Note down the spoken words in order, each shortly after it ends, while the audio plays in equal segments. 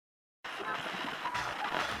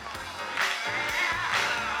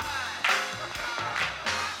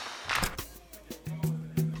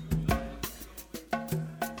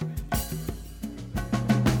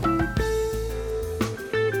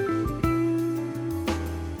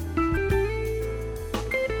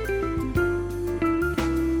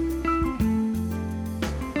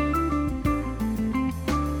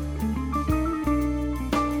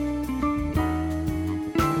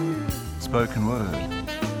Spoken Word.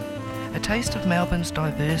 A taste of Melbourne's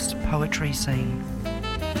diverse poetry scene.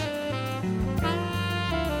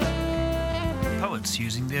 Poets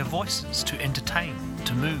using their voices to entertain,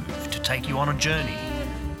 to move, to take you on a journey.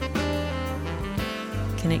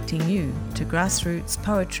 Connecting you to grassroots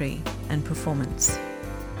poetry and performance.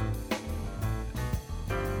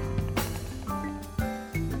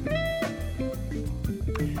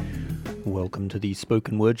 Welcome to the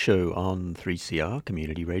Spoken Word Show on 3CR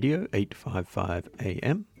Community Radio, 855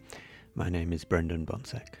 AM. My name is Brendan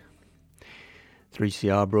Bonsack.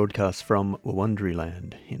 3CR broadcasts from Wurundjeri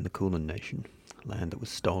land in the Kulin Nation, land that was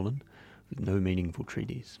stolen with no meaningful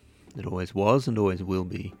treaties. It always was and always will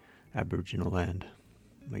be Aboriginal land.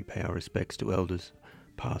 We pay our respects to elders,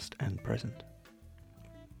 past and present.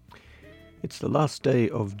 It's the last day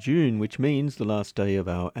of June, which means the last day of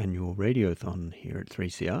our annual radiothon here at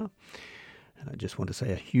 3CR. And I just want to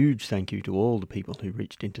say a huge thank you to all the people who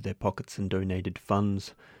reached into their pockets and donated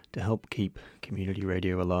funds to help keep community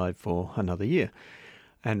radio alive for another year.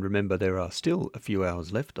 And remember, there are still a few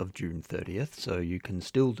hours left of June 30th, so you can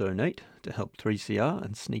still donate to help 3CR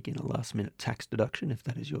and sneak in a last-minute tax deduction if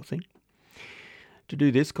that is your thing. To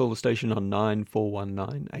do this, call the station on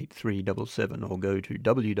 9419-8377 or go to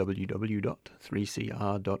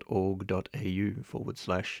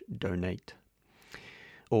www.3cr.org.au/donate.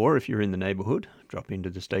 Or if you're in the neighbourhood, drop into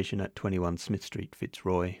the station at 21 Smith Street,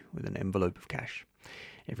 Fitzroy, with an envelope of cash.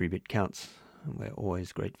 Every bit counts, and we're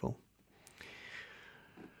always grateful.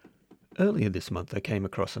 Earlier this month, I came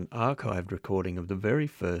across an archived recording of the very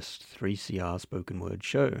first 3CR Spoken Word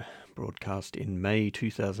show, broadcast in May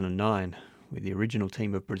 2009, with the original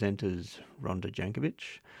team of presenters Rhonda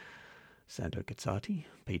Jankovic, Santo Katsati,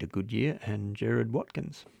 Peter Goodyear, and Gerard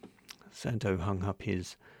Watkins. Santo hung up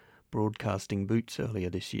his broadcasting boots earlier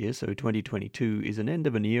this year, so 2022 is an end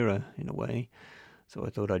of an era in a way, so I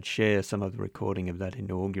thought I'd share some of the recording of that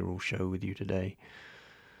inaugural show with you today.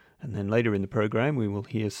 And then later in the program we will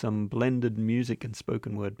hear some blended music and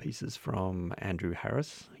spoken word pieces from Andrew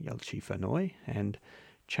Harris, Yalchi Fanoi, and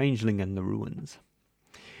Changeling and the Ruins.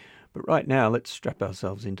 But right now let's strap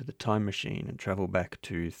ourselves into the time machine and travel back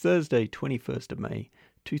to Thursday 21st of May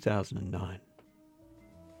 2009.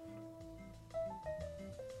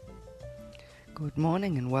 Good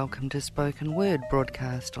morning and welcome to Spoken Word,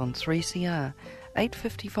 broadcast on 3CR,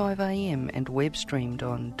 8:55 AM and web streamed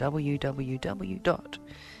on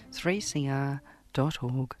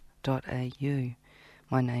www.3cr.org.au.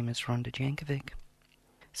 My name is Rhonda Jankovic.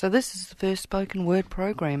 So this is the first Spoken Word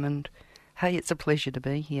program, and hey, it's a pleasure to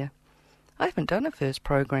be here. I haven't done a first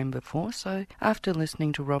program before, so after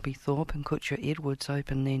listening to Robbie Thorpe and Kutcha Edwards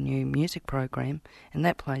open their new music program, and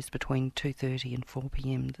that plays between 2:30 and 4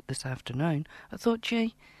 PM this afternoon, I thought,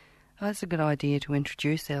 gee, that's a good idea to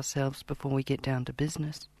introduce ourselves before we get down to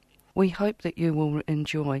business. We hope that you will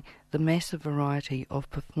enjoy the massive variety of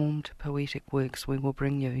performed poetic works we will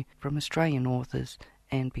bring you from Australian authors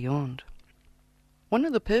and beyond. One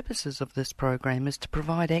of the purposes of this program is to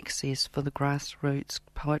provide access for the grassroots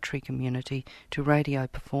poetry community to radio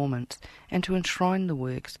performance and to enshrine the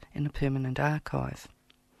works in a permanent archive.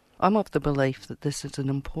 I'm of the belief that this is an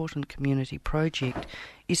important community project,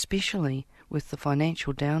 especially with the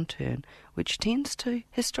financial downturn, which tends to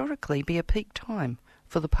historically be a peak time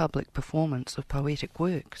for the public performance of poetic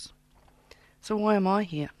works. So why am I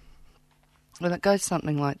here? Well, it goes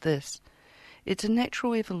something like this. It's a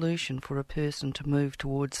natural evolution for a person to move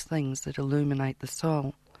towards things that illuminate the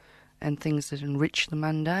soul and things that enrich the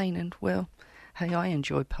mundane, and, well, hey, I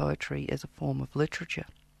enjoy poetry as a form of literature.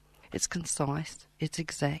 It's concise, it's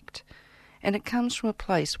exact, and it comes from a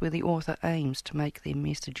place where the author aims to make their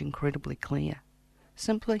message incredibly clear.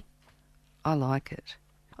 Simply, I like it.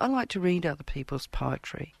 I like to read other people's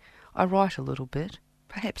poetry. I write a little bit,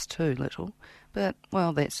 perhaps too little, but,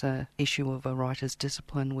 well, that's an issue of a writer's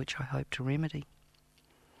discipline which I hope to remedy.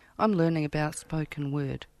 I'm learning about spoken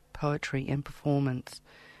word, poetry and performance,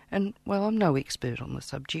 and, well, I'm no expert on the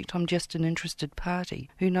subject. I'm just an interested party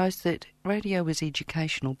who knows that radio is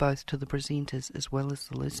educational both to the presenters as well as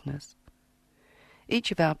the listeners. Each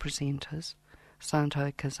of our presenters,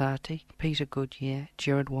 Santo Katsati, Peter Goodyear,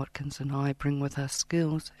 Gerard Watkins and I bring with us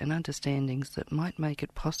skills and understandings that might make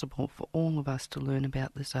it possible for all of us to learn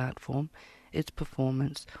about this art form, its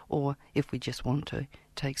performance, or, if we just want to,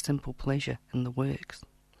 take simple pleasure in the works.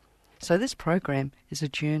 So this program is a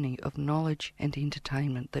journey of knowledge and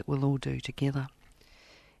entertainment that we'll all do together.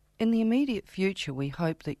 In the immediate future, we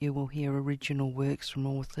hope that you will hear original works from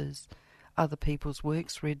authors, other people's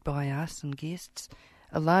works read by us and guests,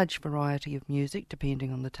 a large variety of music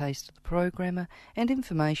depending on the taste of the programmer, and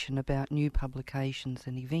information about new publications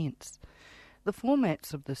and events. The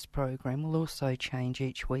formats of this program will also change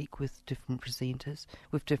each week with different presenters,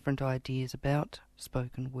 with different ideas about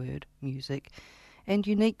spoken word music, and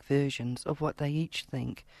unique versions of what they each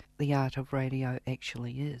think the art of radio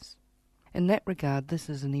actually is. In that regard, this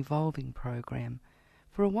is an evolving program.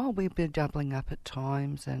 For a while we'll be doubling up at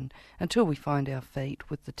times, and until we find our feet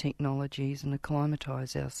with the technologies and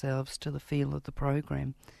acclimatise ourselves to the feel of the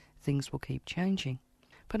program, things will keep changing.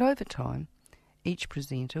 But over time, each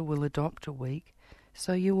presenter will adopt a week,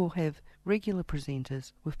 so you will have regular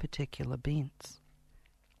presenters with particular bents.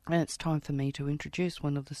 And it's time for me to introduce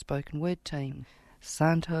one of the spoken word team,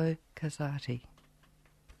 Santo Cazzati.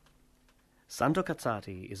 Santo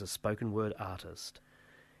Cazzati is a spoken word artist.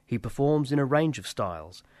 He performs in a range of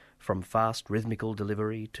styles, from fast rhythmical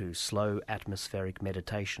delivery to slow atmospheric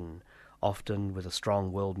meditation, often with a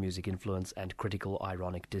strong world music influence and critical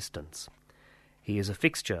ironic distance. He is a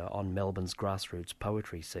fixture on Melbourne's grassroots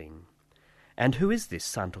poetry scene. And who is this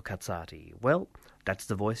Santo Cazzati? Well, that's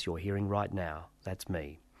the voice you're hearing right now. That's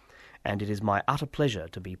me. And it is my utter pleasure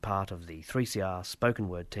to be part of the 3CR spoken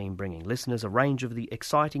word team, bringing listeners a range of the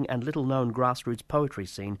exciting and little-known grassroots poetry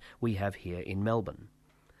scene we have here in Melbourne.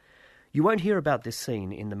 You won't hear about this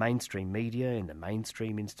scene in the mainstream media, in the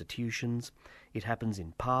mainstream institutions. It happens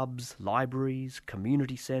in pubs, libraries,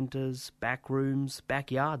 community centres, back rooms,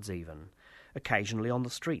 backyards even, occasionally on the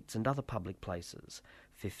streets and other public places.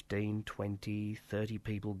 15, 20, 30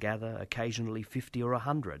 people gather, occasionally 50 or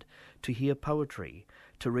 100, to hear poetry,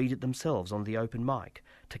 to read it themselves on the open mic,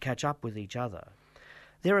 to catch up with each other.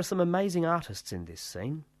 There are some amazing artists in this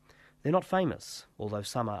scene. They're not famous, although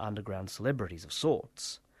some are underground celebrities of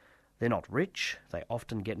sorts. They're not rich, they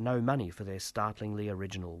often get no money for their startlingly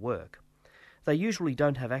original work. They usually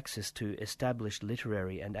don't have access to established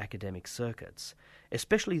literary and academic circuits,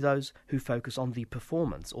 especially those who focus on the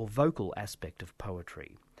performance or vocal aspect of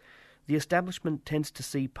poetry. The establishment tends to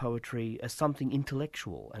see poetry as something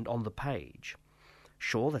intellectual and on the page.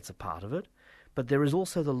 Sure, that's a part of it, but there is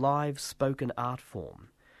also the live spoken art form,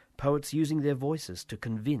 poets using their voices to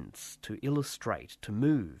convince, to illustrate, to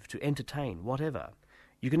move, to entertain, whatever.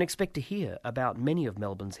 You can expect to hear about many of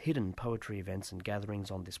Melbourne's hidden poetry events and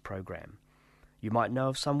gatherings on this program. You might know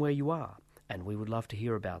of some where you are, and we would love to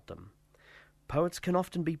hear about them. Poets can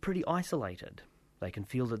often be pretty isolated. They can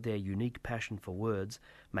feel that their unique passion for words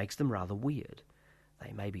makes them rather weird.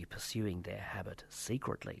 They may be pursuing their habit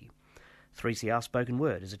secretly. 3CR Spoken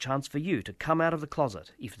Word is a chance for you to come out of the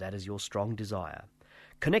closet if that is your strong desire.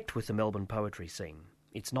 Connect with the Melbourne poetry scene.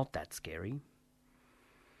 It's not that scary.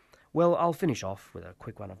 Well, I'll finish off with a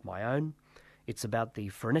quick one of my own. It's about the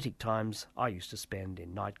frenetic times I used to spend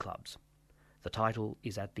in nightclubs. The title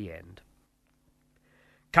is at the end.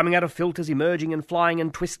 Coming out of filters, emerging and flying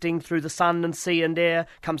and twisting through the sun and sea and air,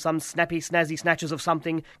 come some snappy, snazzy snatches of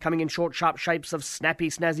something, coming in short, sharp shapes of snappy,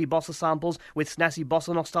 snazzy bossa samples, with snazzy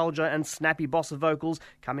bossa nostalgia and snappy bossa vocals,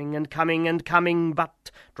 coming and coming and coming,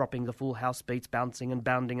 but dropping the full house beats, bouncing and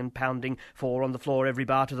bounding and pounding, 4 on the floor, every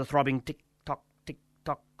bar to the throbbing tick-tock,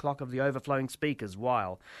 tick-tock clock of the overflowing speakers,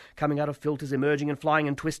 while, coming out of filters, emerging and flying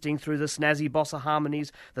and twisting through the snazzy bossa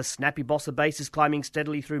harmonies, the snappy bossa bass is climbing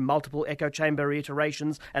steadily through multiple echo chamber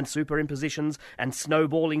iterations and superimpositions and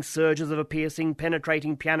snowballing surges of a piercing,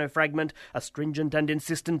 penetrating piano fragment, astringent and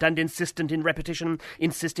insistent in repetition,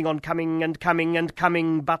 insisting on coming and coming and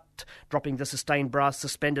coming, but dropping the sustained brass,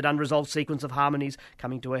 suspended, unresolved sequence of harmonies,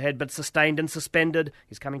 coming to a head but sustained and suspended,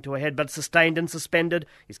 is coming to a head but sustained and suspended,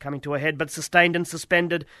 is coming to a head but sustained and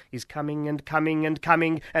suspended, is coming and coming and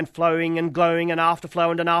coming and flowing and glowing and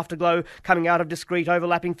afterflow and an afterglow, coming out of discrete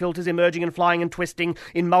overlapping filters, emerging and flying and twisting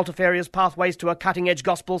in multifarious pathways to a cutting-edge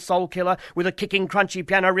gospel soul killer with a kicking crunchy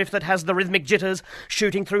piano riff that has the rhythmic jitters,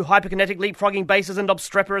 shooting through hyperkinetic leapfrogging basses and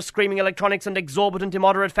obstreperous screaming electronics and exorbitant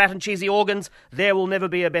immoderate fat and cheesy organs. There will never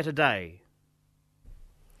be a better day.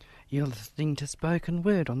 You're listening to Spoken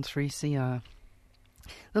Word on 3CR.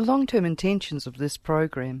 The long-term intentions of this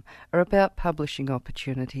program are about publishing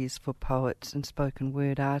opportunities for poets and spoken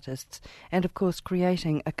word artists and, of course,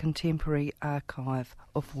 creating a contemporary archive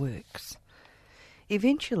of works.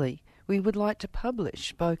 Eventually, we would like to publish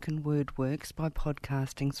spoken word works by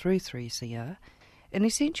podcasting through 3CR. An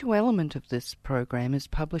essential element of this program is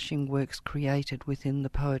publishing works created within the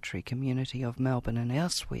poetry community of Melbourne and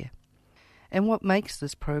elsewhere. And what makes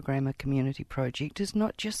this program a community project is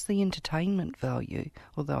not just the entertainment value,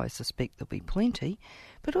 although I suspect there'll be plenty,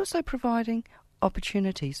 but also providing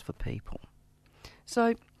opportunities for people.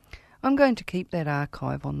 So I'm going to keep that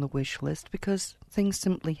archive on the wish list because things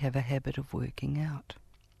simply have a habit of working out.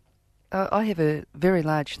 I have a very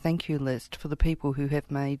large thank you list for the people who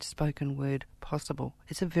have made spoken word possible.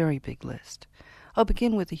 It's a very big list. I'll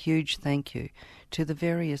begin with a huge thank you to the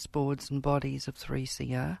various boards and bodies of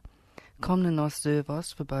 3CR, Komnenos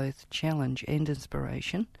Zervos for both challenge and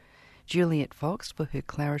inspiration, Juliet Fox for her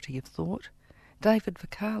clarity of thought, David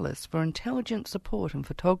Vikalis for intelligent support and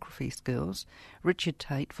photography skills, Richard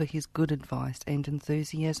Tate for his good advice and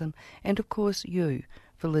enthusiasm, and of course you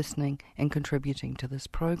for listening and contributing to this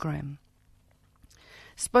program.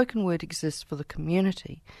 Spoken Word exists for the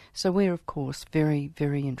community, so we're of course very,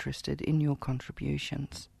 very interested in your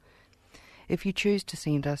contributions. If you choose to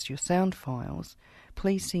send us your sound files,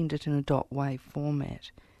 please send it in a .wav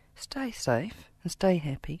format. Stay safe and stay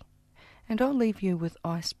happy, and I'll leave you with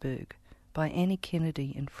Iceberg by Annie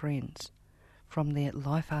Kennedy and Friends from their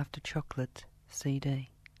Life After Chocolate CD.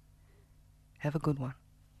 Have a good one.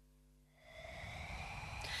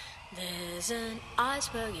 There's an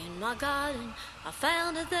iceberg in my garden, I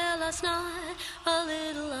found it there last night, a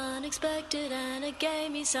little unexpected and it gave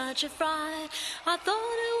me such a fright. I thought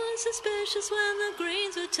it was suspicious when the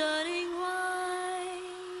greens were turning white,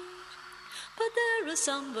 but there are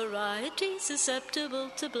some varieties susceptible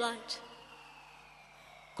to blight.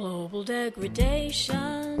 Global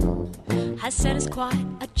degradation has set us quite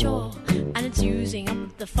a chore, and it's using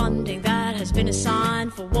up the funding that has been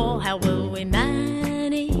assigned for war. How will we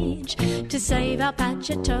manage to save our patch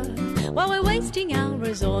of turf while we're wasting our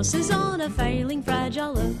resources on a failing,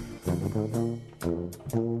 fragile earth?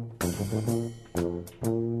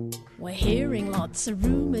 We're hearing lots of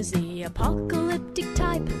rumours, the apocalyptic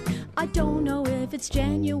type. I don't know if it's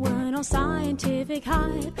genuine or scientific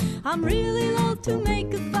hype. I'm really loath to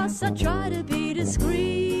make a fuss, I try to be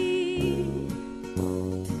discreet,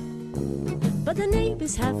 but the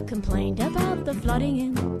neighbours have complained about the flooding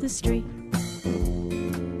in the street.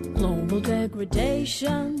 Global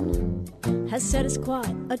degradation has set us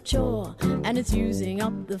quite a chore, and it's using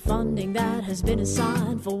up the funding that has been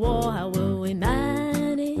assigned for war. How will we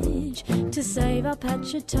manage to save our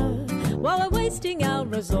patch of turf while we're wasting our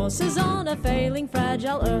resources on a failing,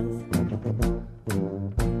 fragile earth?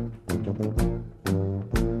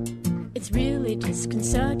 It's really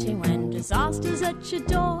disconcerting when disasters at your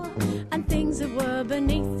door and things that were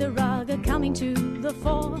beneath the rug are coming to the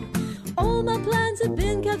fore. All my plans have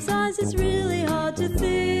been capsized, it's really hard to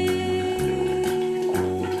think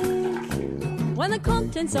when the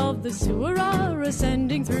contents of the sewer are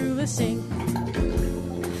ascending through the sink.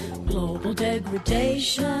 Global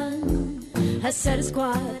degradation has set us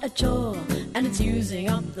quite a chore, and it's using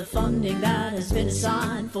up the funding that has been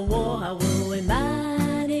assigned for war. How will we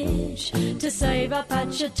manage to save our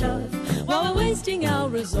patch of turf while we're wasting our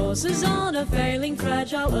resources on a failing,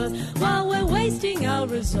 fragile earth? While we're wasting our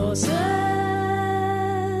resources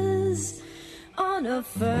on a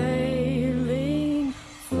failing,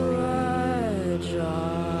 fragile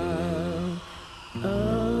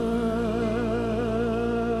earth.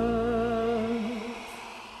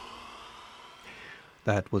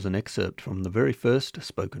 That was an excerpt from the very first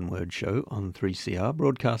spoken word show on 3CR,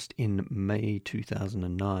 broadcast in May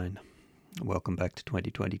 2009. Welcome back to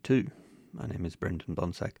 2022. My name is Brendan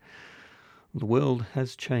Bonsack. The world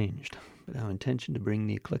has changed, but our intention to bring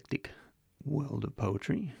the eclectic world of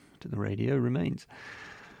poetry to the radio remains.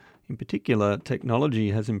 In particular, technology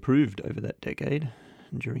has improved over that decade,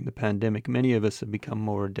 and during the pandemic, many of us have become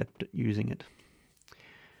more adept at using it,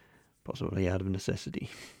 possibly out of necessity.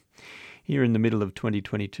 Here in the middle of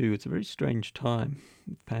 2022, it's a very strange time.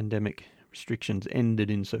 Pandemic restrictions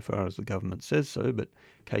ended insofar as the government says so, but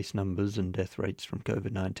case numbers and death rates from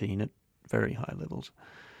COVID-19 at very high levels.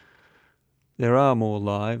 There are more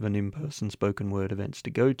live and in-person spoken word events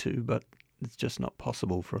to go to, but it's just not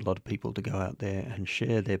possible for a lot of people to go out there and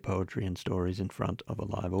share their poetry and stories in front of a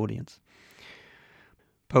live audience.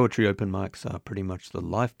 Poetry open mics are pretty much the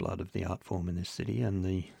lifeblood of the art form in this city, and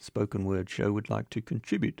the Spoken Word Show would like to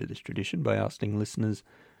contribute to this tradition by asking listeners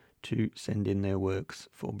to send in their works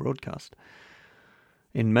for broadcast.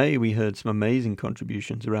 In May, we heard some amazing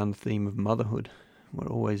contributions around the theme of motherhood. We're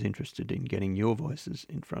always interested in getting your voices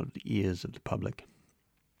in front of the ears of the public.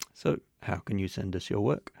 So, how can you send us your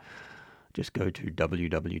work? Just go to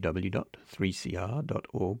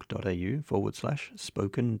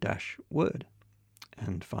www.3cr.org.au/spoken-word.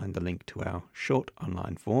 and find the link to our short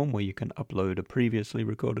online form where you can upload a previously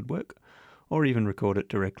recorded work or even record it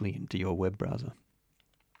directly into your web browser.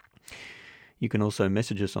 You can also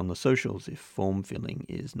message us on the socials if form filling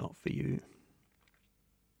is not for you.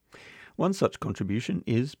 One such contribution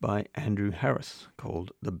is by Andrew Harris,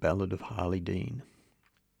 called The Ballad of Harley Dean.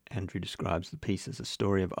 Andrew describes the piece as a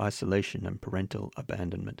story of isolation and parental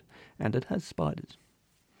abandonment, and it has spiders.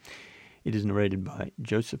 It is narrated by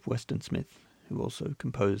Joseph Weston Smith, who also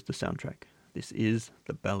composed the soundtrack. This is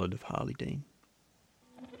The Ballad of Harley Dean.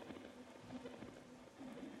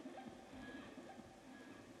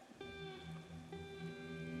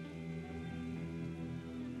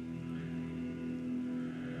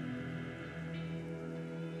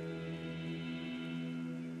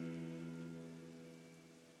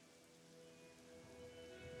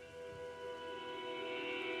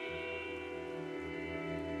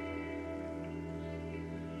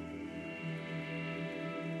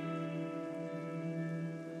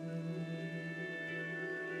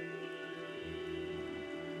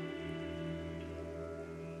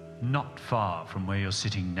 Not far from where you're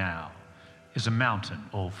sitting now is a mountain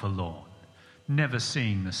all forlorn, never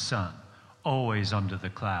seeing the sun, always under the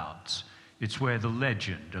clouds. It's where the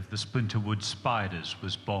legend of the Splinterwood spiders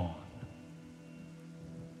was born.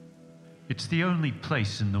 It's the only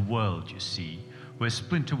place in the world, you see, where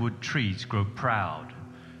Splinterwood trees grow proud.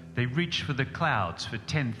 They reach for the clouds for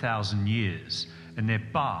 10,000 years, and their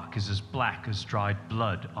bark is as black as dried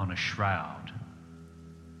blood on a shroud.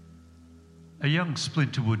 A young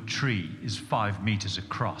Splinterwood tree is 5 meters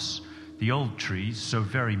across, the old trees so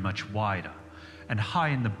very much wider, and high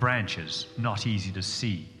in the branches, not easy to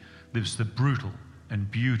see, lives the brutal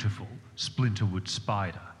and beautiful Splinterwood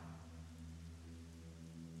spider.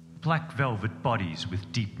 Black velvet bodies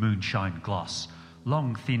with deep moonshine gloss,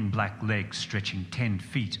 long thin black legs stretching 10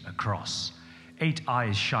 feet across, 8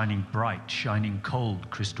 eyes shining bright, shining cold,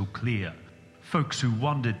 crystal clear. Folks who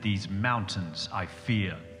wandered these mountains, I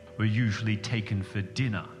fear, were usually taken for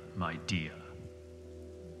dinner, my dear.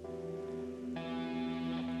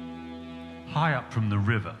 High up from the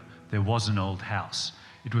river, there was an old house.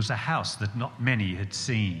 It was a house that not many had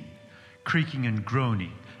seen, creaking and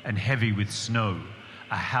groaning and heavy with snow,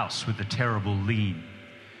 a house with a terrible lean.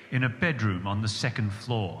 In a bedroom on the 2nd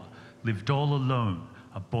floor lived all alone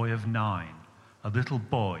a boy of 9, a little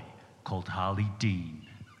boy called Harley Dean.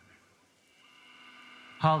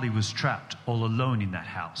 Harley was trapped all alone in that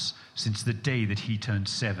house since the day that he turned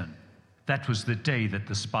 7. That was the day that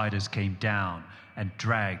the spiders came down and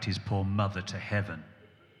dragged his poor mother to heaven.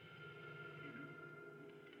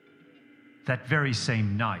 That very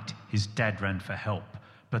same night, his dad ran for help,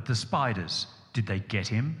 but the spiders, did they get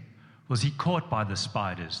him? Was he caught by the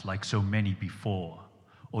spiders like so many before?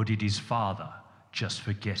 Or did his father just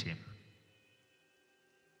forget him?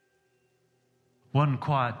 One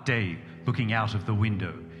quiet day, looking out of the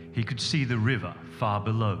window, he could see the river far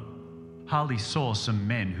below. Harley saw some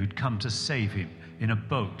men who'd come to save him in a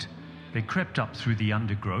boat. They crept up through the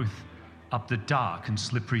undergrowth, up the dark and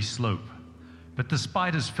slippery slope. But the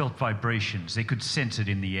spiders felt vibrations, they could sense it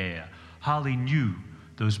in the air. Harley knew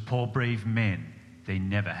those poor brave men, they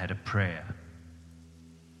never had a prayer.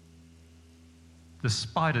 The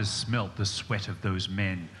spiders smelt the sweat of those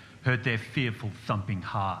men, heard their fearful thumping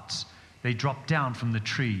hearts. They dropped down from the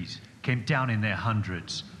trees, came down in their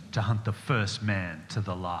hundreds to hunt the first man to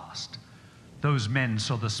the last. Those men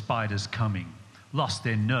saw the spiders coming, lost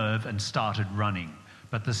their nerve and started running,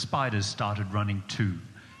 but the spiders started running too.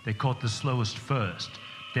 They caught the slowest first,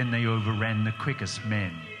 then they overran the quickest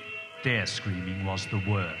men. Their screaming was the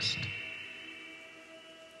worst.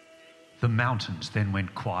 The mountains then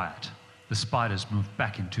went quiet. The spiders moved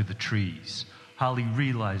back into the trees. Harley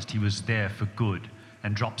realized he was there for good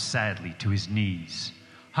and dropped sadly to his knees.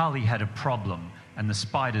 Harley had a problem, and the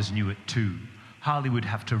spiders knew it too. Harley would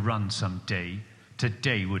have to run some day.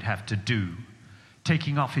 Today would have to do.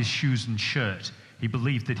 Taking off his shoes and shirt, he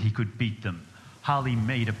believed that he could beat them. Harley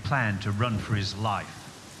made a plan to run for his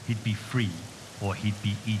life. He'd be free, or he'd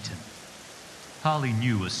be eaten. Harley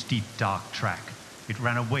knew a steep, dark track. It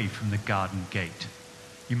ran away from the garden gate.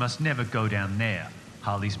 "You must never go down there,"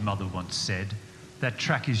 Harley's mother once said. "That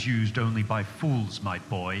track is used only by fools, my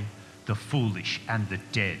boy, the foolish and the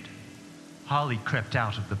dead." Harley crept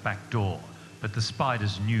out of the back door, but the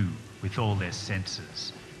spiders knew with all their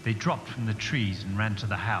senses. They dropped from the trees and ran to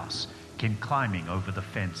the house, came climbing over the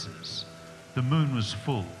fences. The moon was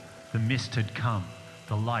full, the mist had come,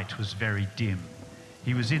 the light was very dim.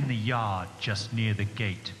 He was in the yard just near the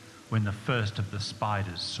gate when the first of the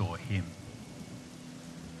spiders saw him.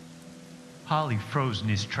 Harley froze in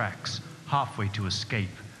his tracks, halfway to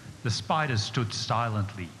escape. The spiders stood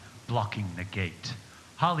silently, blocking the gate.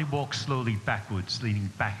 Harley walked slowly backwards, leaning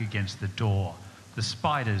back against the door. The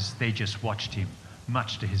spiders, they just watched him,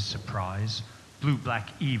 much to his surprise, blue-black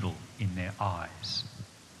evil in their eyes.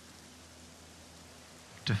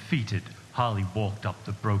 Defeated, Harley walked up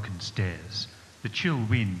the broken stairs. The chill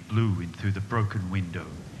wind blew in through the broken window.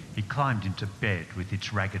 He climbed into bed with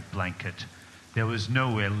its ragged blanket. There was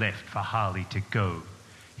nowhere left for Harley to go.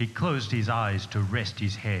 He closed his eyes to rest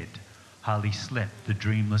his head. Harley slept the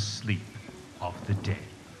dreamless sleep of the dead.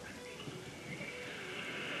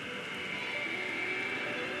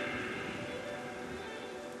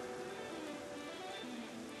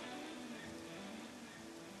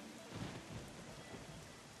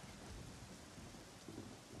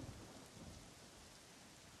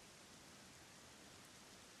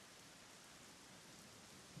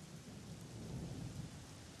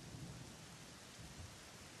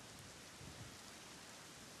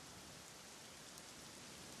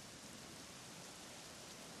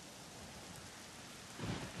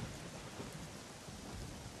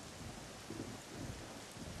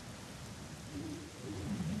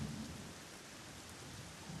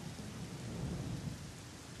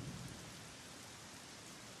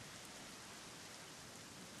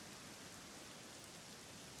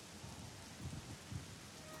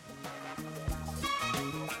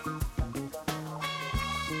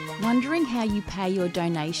 Wondering how you pay your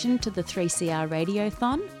donation to the 3CR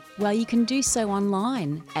Radiothon? Well, you can do so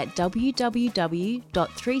online at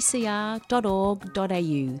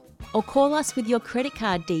www.3cr.org.au or call us with your credit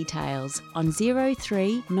card details on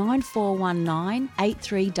 03 9419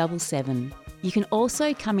 8377. You can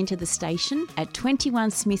also come into the station at 21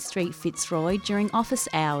 Smith Street, Fitzroy during office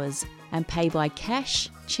hours and pay by cash,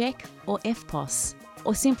 cheque or EFTPOS.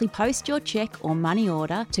 Or simply post your cheque or money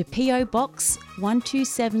order to PO Box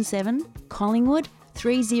 1277, Collingwood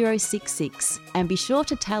 3066, and be sure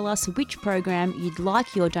to tell us which program you'd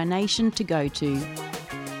like your donation to go to.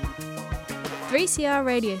 3CR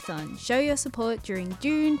Radiothon. Show your support during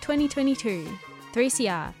June 2022.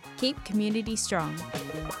 3CR. Keep community strong.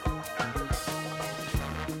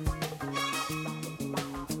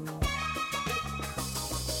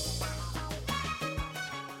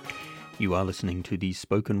 You are listening to the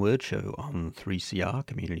Spoken Word Show on 3CR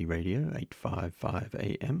Community Radio, 855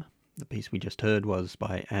 AM. The piece we just heard was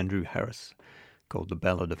by Andrew Harris, called The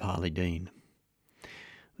Ballad of Harley Dean.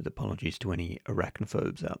 With apologies to any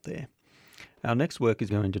arachnophobes out there. Our next work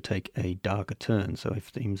is going to take a darker turn, so if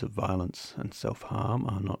themes of violence and self-harm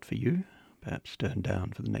are not for you, perhaps turn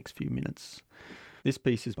down for the next few minutes. This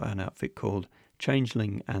piece is by an outfit called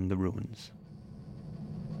Changeling and the Ruins.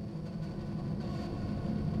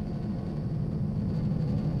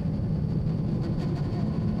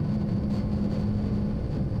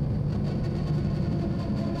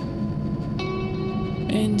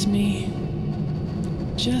 End me.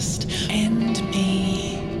 Just end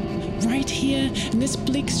me. Right here in this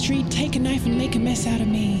bleak street, take a knife and make a mess out of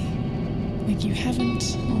me. Like you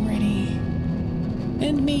haven't already.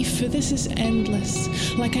 End me, for this is endless.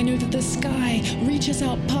 Like I know that the sky reaches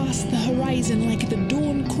out past the horizon, like the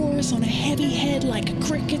dawn chorus on a heavy head, like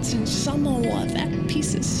crickets in summer or that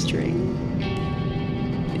piece of string.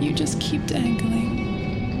 And you just keep dangling.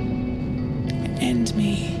 End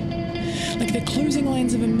me. Like the closing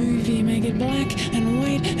lines of a movie, make it black and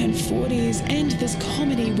white and 40s. End this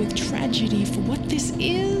comedy with tragedy, for what this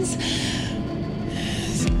is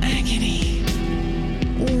agony.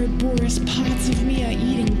 Ouroboros, parts of me are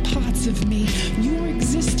eating parts of me. Your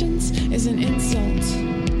existence is an insult.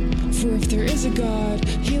 For if there is a God,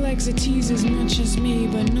 he likes to tease as much as me,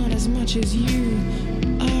 but not as much as you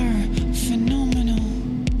are phenomenal,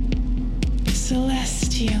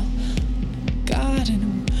 celestial, garden.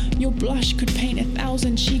 Your blush could paint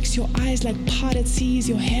 1,000 cheeks, your eyes like parted seas,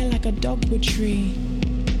 your hair like a dogwood tree.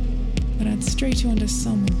 But I'd straight you under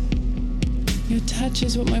summer. Your touch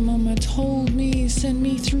is what my mama told me, send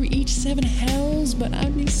me through each 7 hells, but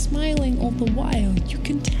I'd be smiling all the while, you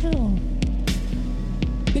can tell.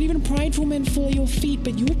 That even prideful men follow your feet,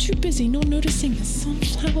 but you're too busy not noticing the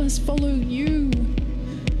sunflowers follow you.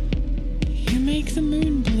 You make the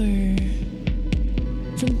moon blue.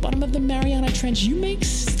 From the bottom of the Mariana Trench, you make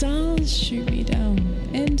stars shoot me down,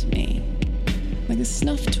 end me. Like a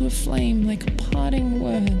snuff to a flame, like parting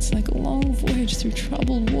words, like a long voyage through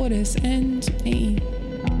troubled waters, end me.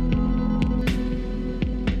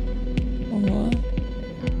 Or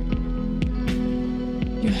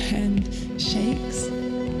your hand shakes,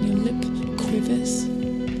 your lip quivers,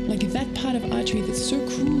 like that part of archery that's so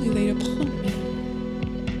cruelly laid upon me.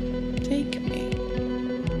 Take me.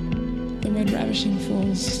 The red ravishing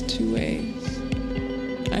falls 2 ways.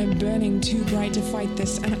 I am burning too bright to fight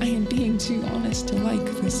this, and I am being too honest to like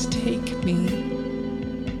this. Take me.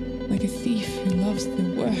 Like a thief who loves the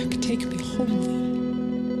work, take me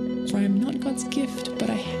wholly. For I am not God's gift, but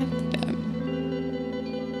I have them.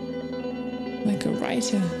 Like a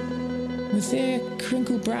writer, with their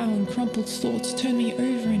crinkled brow and crumpled thoughts, turn me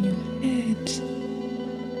over in your head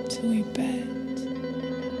till we bed.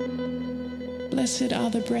 Blessed are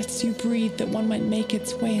the breaths you breathe, that one might make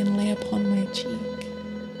its way and lay upon my cheek.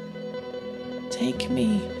 Take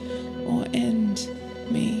me, or end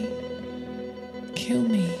me. Kill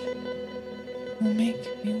me, or make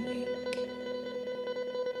me weak.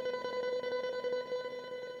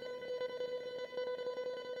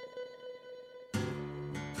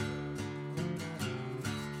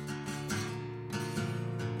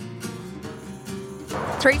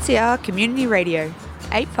 Three CR Community Radio,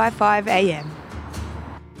 855 AM.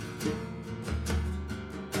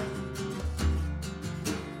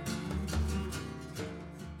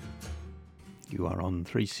 You are on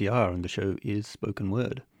 3CR and the show is Spoken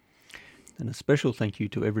Word. And a special thank you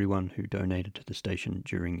to everyone who donated to the station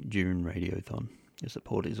during June Radiothon. Your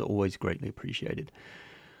support is always greatly appreciated.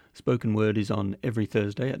 Spoken Word is on every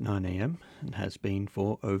Thursday at 9 AM and has been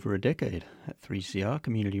for over a decade at 3CR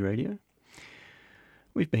Community Radio.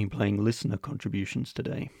 We've been playing listener contributions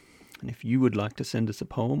today. And if you would like to send us a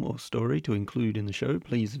poem or story to include in the show,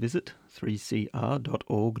 please visit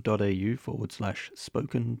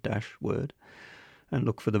 3cr.org.au/spoken-word and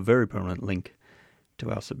look for the very prominent link to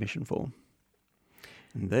our submission form.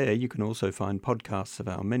 And there you can also find podcasts of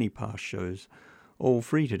our many past shows, all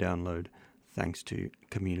free to download, thanks to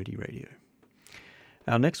Community Radio.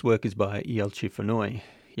 Our next work is by Yelchi Fenoy.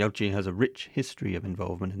 Yelchi has a rich history of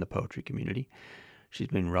involvement in the poetry community. She's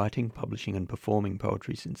been writing, publishing and performing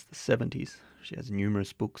poetry since the 70s. She has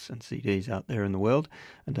numerous books and CDs out there in the world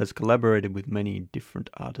and has collaborated with many different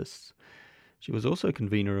artists. She was also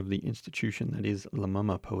convener of the institution that is La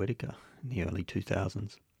Mama Poetica in the early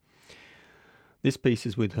 2000s. This piece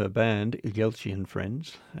is with her band, Yelchi and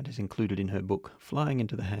Friends, and is included in her book, Flying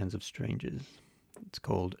into the Hands of Strangers. It's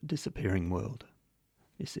called Disappearing World.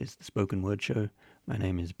 This is The Spoken Word Show. My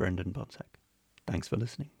name is Brendan Bonsack. Thanks for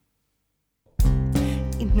listening.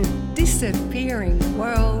 In a disappearing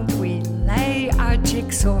world, we lay our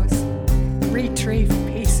jigsaws, retrieve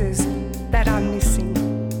pieces that are missing.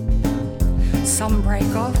 Some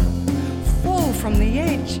break off, fall from the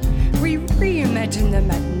edge. We reimagine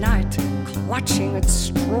them at night, clutching at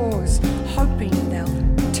straws, hoping they'll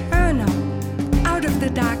turn up out of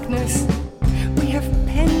the darkness. We have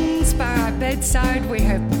pens by our bedside, we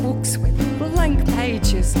have books with blank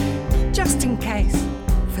pages, just in case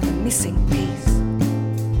for the missing piece.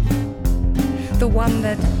 The one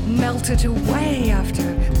that melted away after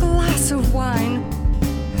a glass of wine.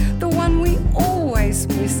 The one we always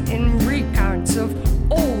miss in recounts of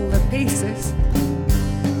all the pieces.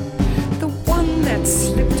 The one that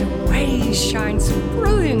slipped away shines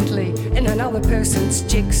brilliantly in another person's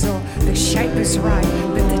jigsaw. The shape is right,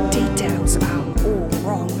 but the details are all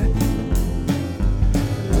wrong.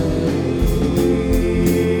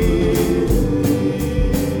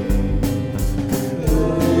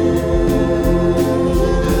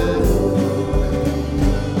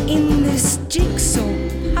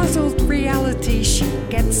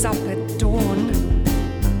 Gets up at dawn,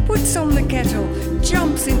 puts on the kettle,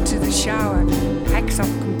 jumps into the shower, packs up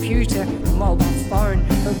computer, mobile phone,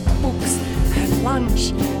 her books, her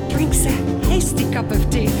lunch, drinks a hasty cup of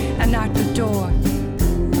tea and out the door.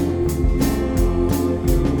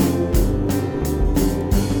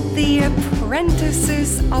 The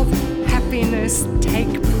apprentices of happiness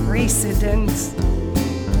take precedence,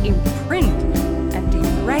 imprint and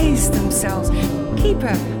erase themselves, keep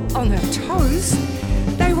her on her toes.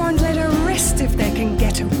 They won't let her rest if they can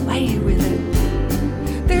get away with it.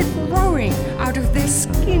 They're growing out of their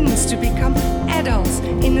skins to become adults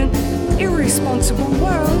in an irresponsible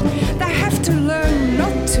world. They have to learn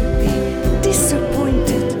not to be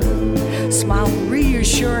disappointed. Smile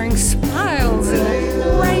reassuring smiles in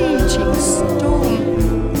a raging storm.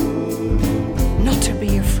 Not to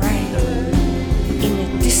be afraid in a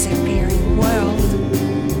disappearing world.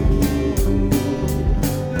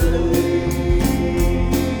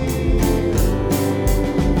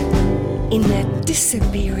 In that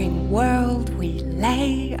disappearing world, we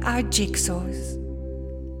lay our jigsaws.